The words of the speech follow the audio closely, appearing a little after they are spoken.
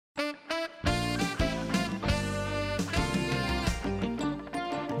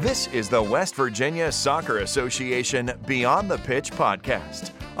This is the West Virginia Soccer Association Beyond the Pitch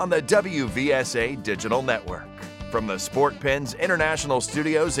podcast on the WVSA Digital Network. From the Sport Pens International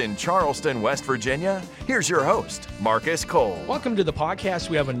Studios in Charleston, West Virginia, here's your host, Marcus Cole. Welcome to the podcast.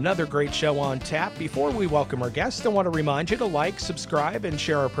 We have another great show on tap. Before we welcome our guests, I want to remind you to like, subscribe, and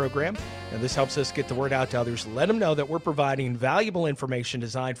share our program. And this helps us get the word out to others. Let them know that we're providing valuable information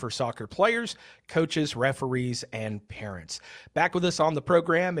designed for soccer players, coaches, referees, and parents. Back with us on the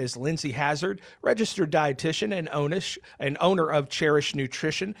program is Lindsay Hazard, registered dietitian and owner of Cherish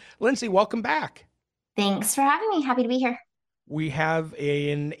Nutrition. Lindsay, welcome back. Thanks for having me. Happy to be here. We have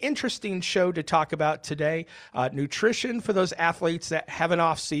an interesting show to talk about today. Nutrition for those athletes that have an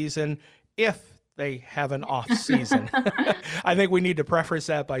off season, if they have an off season. I think we need to preface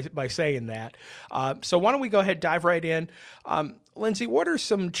that by saying that. So why don't we go ahead, dive right in. Lindsay, what are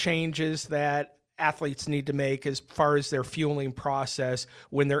some changes that athletes need to make as far as their fueling process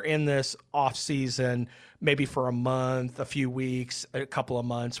when they're in this off season, maybe for a month, a few weeks, a couple of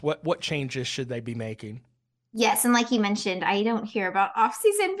months? What changes should they be making? Yes, and like you mentioned, I don't hear about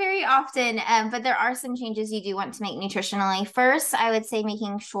off-season very often, but there are some changes you do want to make nutritionally. First, I would say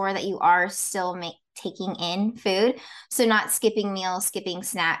making sure that you are still taking in food. So not skipping meals, skipping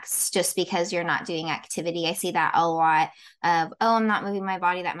snacks just because you're not doing activity. I see that a lot of, I'm not moving my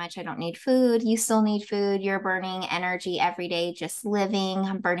body that much, I don't need food. You still need food. You're burning energy every day just living.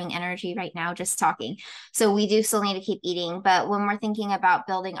 I'm burning energy right now just talking. So we do still need to keep eating. But when we're thinking about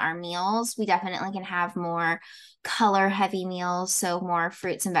building our meals, we definitely can have more color heavy meals, so more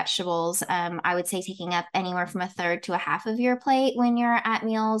fruits and vegetables. I would say taking up anywhere from a third to a half of your plate when you're at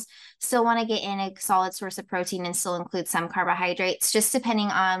meals. Still want to get in a solid source of protein and still include some carbohydrates, just depending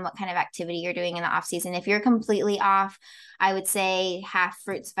on what kind of activity you're doing in the off season. If you're completely off, I would say half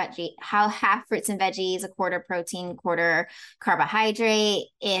fruits and veggies, a quarter protein, quarter carbohydrate.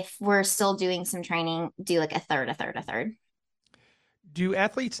 If we're still doing some training, do like a third. Do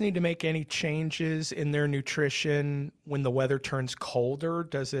athletes need to make any changes in their nutrition when the weather turns colder?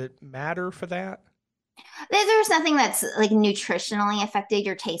 Does it matter for that? There's nothing that's like nutritionally affected.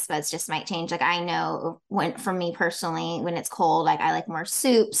 Your taste buds just might change. Like I know for me personally, when it's cold, like I like more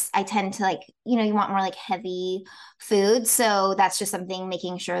soups. I tend to you want more like heavy food. So that's just something,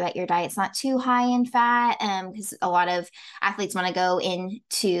 making sure that your diet's not too high in fat. Because a lot of athletes want to go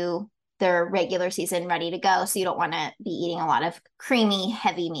into their regular season ready to go. So you don't want to be eating a lot of creamy,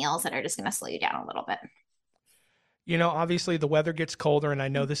 heavy meals that are just going to slow you down a little bit. Obviously the weather gets colder, and I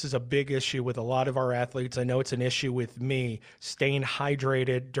know this is a big issue with a lot of our athletes. I know it's an issue with me, staying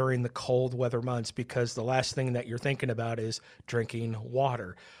hydrated during the cold weather months, because the last thing that you're thinking about is drinking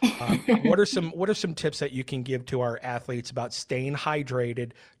water. What are some tips that you can give to our athletes about staying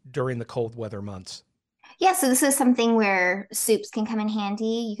hydrated during the cold weather months? Yeah, so this is something where soups can come in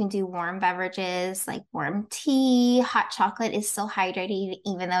handy. You can do warm beverages like warm tea. Hot chocolate is still hydrating,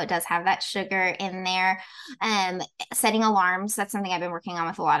 even though it does have that sugar in there. Setting alarms, that's something I've been working on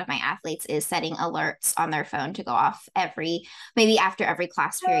with a lot of my athletes, is setting alerts on their phone to go off maybe after every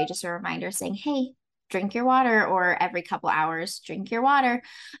class period, just a reminder saying, hey, drink your water, or every couple hours, drink your water.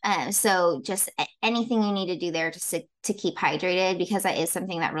 So just anything you need to do there to keep hydrated, because that is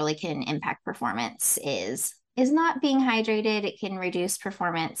something that really can impact performance, is not being hydrated. It can reduce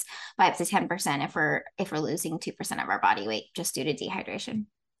performance by up to 10% if we're losing 2% of our body weight just due to dehydration.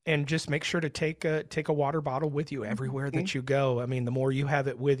 And just make sure to take a water bottle with you everywhere that you go. I mean, the more you have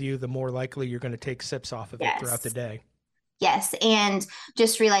it with you, the more likely you're going to take sips off of it throughout the day. Yes. And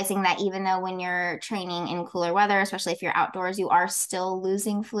just realizing that even though when you're training in cooler weather, especially if you're outdoors, you are still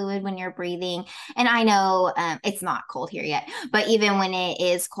losing fluid when you're breathing. And I know it's not cold here yet, but even when it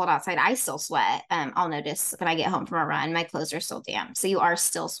is cold outside, I still sweat. I'll notice when I get home from a run, my clothes are still damp. So you are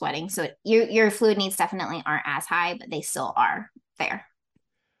still sweating. So your fluid needs definitely aren't as high, but they still are there.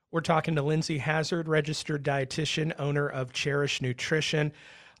 We're talking to Lindsay Hazard, registered dietitian, owner of Cherish Nutrition.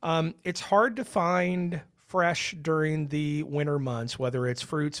 It's hard to find fresh during the winter months, whether it's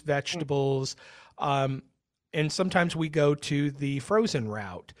fruits, vegetables, and sometimes we go to the frozen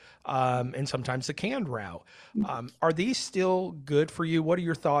route, and sometimes the canned route. Are these still good for you? What are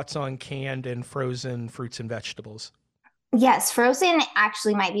your thoughts on canned and frozen fruits and vegetables? Yes, frozen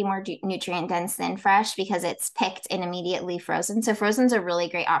actually might be more nutrient dense than fresh because it's picked and immediately frozen. So frozen's a really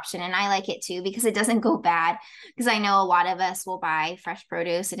great option, and I like it too because it doesn't go bad. Because I know a lot of us will buy fresh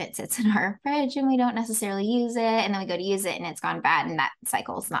produce and it sits in our fridge and we don't necessarily use it, and then we go to use it and it's gone bad, and that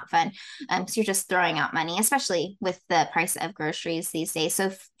cycle is not fun. So you're just throwing out money, especially with the price of groceries these days.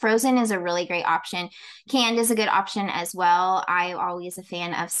 So frozen is a really great option. Canned is a good option as well. I'm always a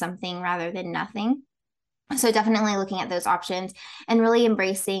fan of something rather than nothing. So definitely looking at those options and really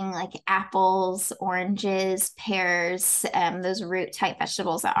embracing like apples, oranges, pears, those root type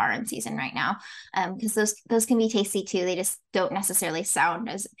vegetables that are in season right now, because those can be tasty too. They just don't necessarily sound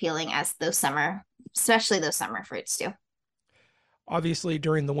as appealing as those summer, especially those summer fruits do. Obviously,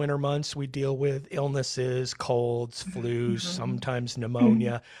 during the winter months, we deal with illnesses, colds, flus, Mhm. sometimes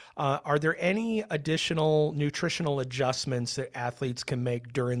pneumonia. Are there any additional nutritional adjustments that athletes can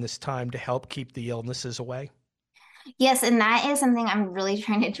make during this time to help keep the illnesses away? Yes, and that is something I'm really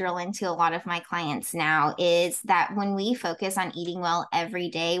trying to drill into a lot of my clients now is that when we focus on eating well every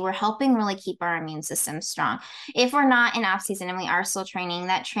day, we're helping really keep our immune system strong. If we're not in off season and we are still training,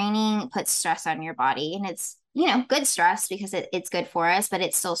 that training puts stress on your body, and it's good stress because it's good for us, but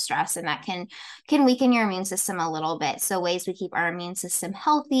it's still stress, and that can weaken your immune system a little bit. So ways we keep our immune system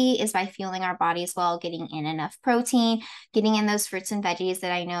healthy is by fueling our bodies well, getting in enough protein, getting in those fruits and veggies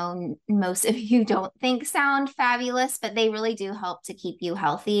that I know most of you don't think sound fabulous, but they really do help to keep you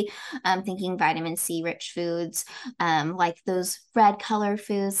healthy. Thinking vitamin C rich foods, like those red color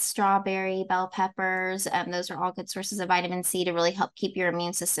foods, strawberry, bell peppers. Those are all good sources of vitamin C to really help keep your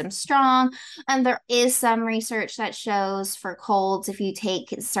immune system strong. And there is some research that shows for colds, if you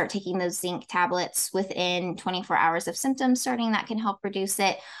start taking those zinc tablets within 24 hours of symptoms starting, that can help reduce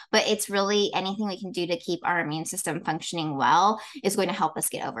it. But it's really anything we can do to keep our immune system functioning well is going to help us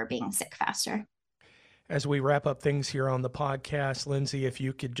get over being sick faster. As we wrap up things here on the podcast, Lindsay, if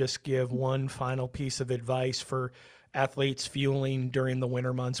you could just give one final piece of advice for athletes fueling during the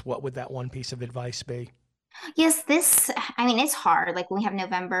winter months, what would that one piece of advice be? Yes, it's hard. Like when we have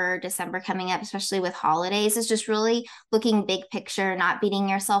November, December coming up, especially with holidays, it's just really looking big picture, not beating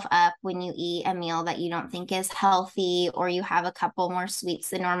yourself up when you eat a meal that you don't think is healthy or you have a couple more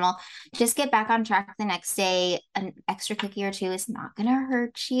sweets than normal. Just get back on track the next day. An extra cookie or two is not going to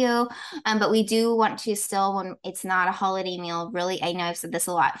hurt you. But we do want to still, when it's not a holiday meal, really, I know I've said this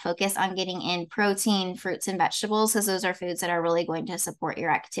a lot, focus on getting in protein, fruits, and vegetables, because those are foods that are really going to support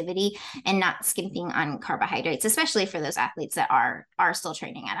your activity and not skimping on carbohydrates, especially for those athletes that are still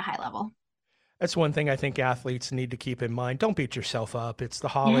training at a high level. That's one thing I think athletes need to keep in mind. Don't beat yourself up. It's the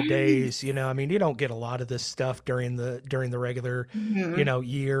Yes. holidays, I mean, you don't get a lot of this stuff during the regular, Mhm.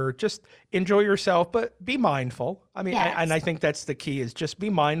 year. Just enjoy yourself, but be mindful. I mean, and Yes. I think that's the key is just be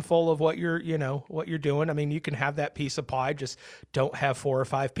mindful of what you're doing. I mean, you can have that piece of pie, just don't have 4 or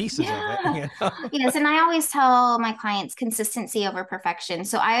 5 pieces of it, Yeah. Yes. And I always tell my clients consistency over perfection.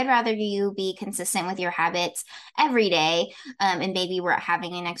 So I would rather you be consistent with your habits every day. And maybe we're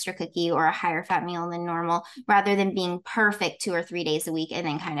having an extra cookie or a higher fat meal than normal, rather than being perfect 2 or 3 days a week and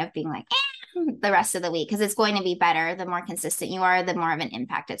then kind of being like, the rest of the week, because it's going to be better. The more consistent you are, the more of an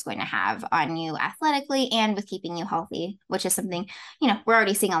impact it's going to have on you athletically and with keeping you healthy, which is something, we're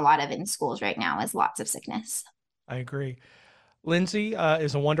already seeing a lot of in schools right now, is lots of sickness. I agree. Lindsay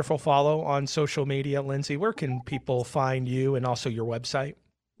is a wonderful follow on social media. Lindsay, where can people find you and also your website?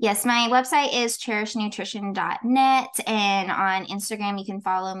 Yes, my website is cherishnutrition.net, and on Instagram you can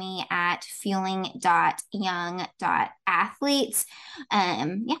follow me at fueling.young.athletes.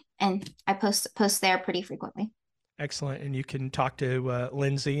 Yeah, and I post there pretty frequently. Excellent. And you can talk to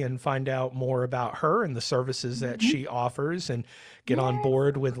Lindsay and find out more about her and the services that she offers and get on Yes.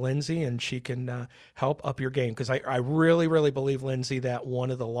 board with Lindsay, and she can help up your game. Because I really, really believe, Lindsay, that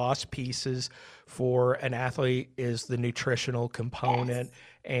one of the lost pieces for an athlete is the nutritional component. Yes.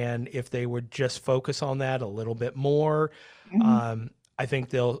 And if they would just focus on that a little bit more, Mhm. I think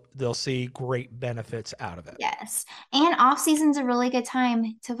they'll see great benefits out of it. Yes. And off season's a really good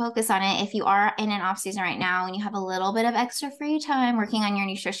time to focus on it. If you are in an off season right now and you have a little bit of extra free time, working on your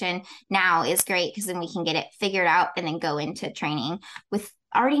nutrition now is great, because then we can get it figured out and then go into training with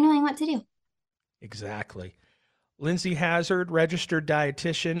already knowing what to do. Exactly. Lindsay Hazard, registered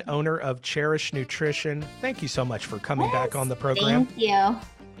dietitian, owner of Cherish Nutrition. Thank you so much for coming back on the program. Thank you.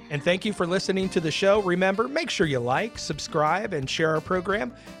 And thank you for listening to the show. Remember, make sure you like, subscribe, and share our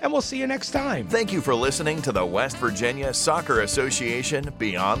program, and we'll see you next time. Thank you for listening to the West Virginia Soccer Association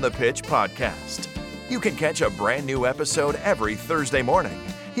Beyond the Pitch podcast. You can catch a brand new episode every Thursday morning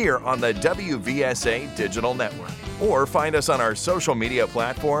here on the WVSA Digital Network, or find us on our social media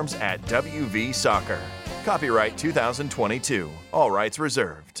platforms at WV Soccer. Copyright 2022. All rights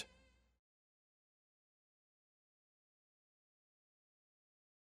reserved.